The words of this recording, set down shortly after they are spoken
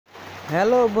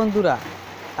Hello বন্ধুরা,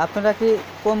 আপনারা কি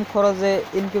কম খরচে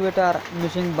ইনকিউবেটর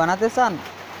মেশিন বানাতে চান?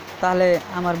 তাহলে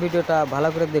আমার ভিডিওটা ভালো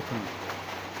করে দেখুন।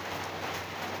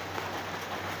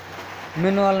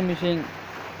 ম্যানুয়াল মেশিন,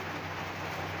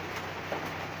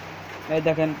 এই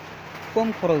দেখেন, কম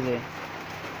খরচে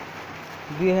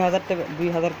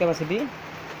 2000 ক্যাপাসিটি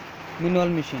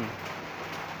ম্যানুয়াল মেশিন।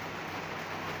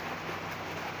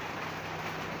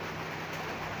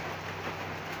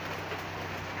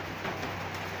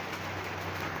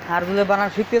 আর যদি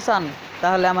বানানো শিখতে চান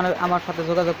তাহলে আমার সাথে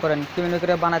যোগাযোগ করেন। কেমন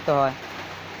করে বানাতে হয়,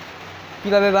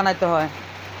 কিভাবে বানাইতে হয়,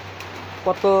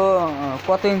 কত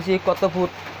কত ইঞ্চি কত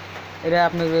ফুট, এটা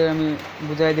আপনাকে আমি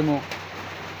বুঝাই দিব।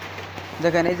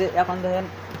 দেখেন, এই যে এখন দেখেন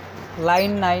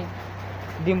লাইন নাই,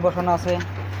 ডিম বসানো আছে।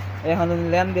 এখন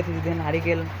ল্যাম্প দিয়ে দেখেন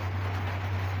হারিকেল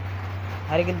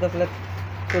তো আসলে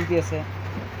চলতে আছে।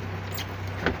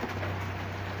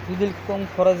 যদি কম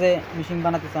খরচে মেশিন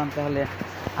বানাতে চান তাহলে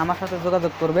আমার সাথে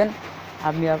যোগাযোগ করবেন।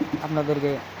 আমি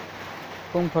আপনাদেরকে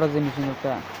কম খরচে মেশিন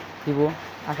একটা দিব।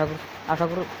 আশা করি আশা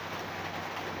করি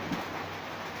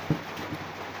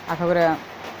আশা করে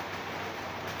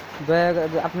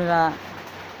আপনারা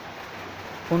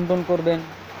ফোন টোন করবেন।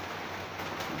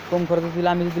 কম খরচে দিলে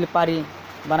আমি যদি পারি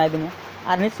বানাই দেবো।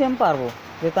 আর নিশ্চয়ই আমি পারবো,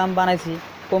 যেহেতু আমি বানাইছি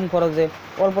কম খরচে।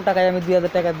 অল্প টাকায় আমি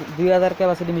 2000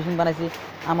 ক্যাপাসিটি মেশিন বানাইছি,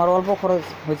 আমার অল্প খরচ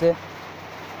হয়েছে।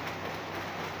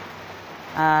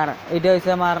 আর এটা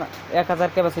হচ্ছে আমার 1000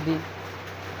 ক্যাপাসিটি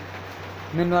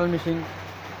ম্যানুয়াল মেশিন।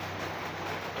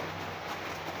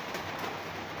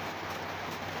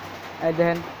 এই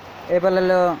দেখেন, এই পালে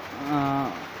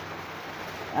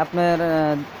আপনার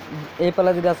এই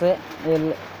পালা যেটা আছে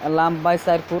লাম্বাই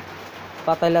 4 ফুট,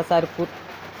 পাতাইলা 4 ফুট।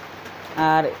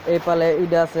 আর এই পালে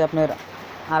ইটা আছে আপনার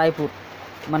 2.5 ফুট,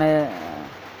 মানে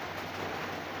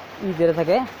যেটা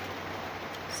থাকে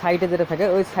সাইডে যেটা থাকে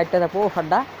ওই সাইডটা থাকবো,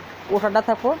 ওষাড্ডা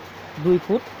থাকবো 2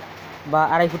 ফুট বা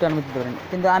 2.5 ফুট আমি দিতে পারেন।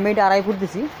 কিন্তু আমি এটা 2.5 ফুট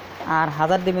দিছি। আর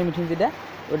 1000 ডিমের মেশিন যেটা,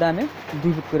 ওটা আমি 2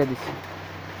 ফুট করে দিচ্ছি।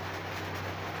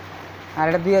 আর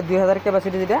এটা 2000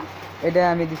 ক্যাপাসিটি যেটা, এটা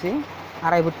আমি দিছি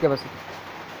 2.5 ফুট ক্যাপাসিটি,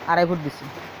 2.5 ফুট দিচ্ছি।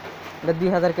 এটা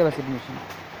 2000 ক্যাপাসিটি মেশিন।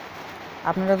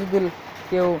 আপনারা যদি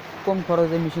কেউ কম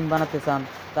খরচে মেশিন বানাতে চান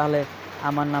তাহলে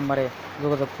আমার নাম্বারে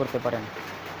যোগাযোগ করতে পারেন।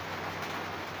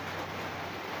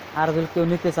 আর যদি কেউ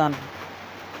নিতে চান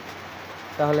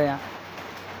তাহলে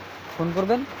ফোন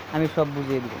করবেন, আমি সব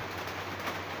বুঝিয়ে দেব।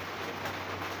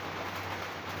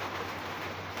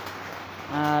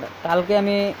 আর কালকে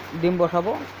আমি ডিম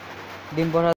বসাবো। ডিম বসা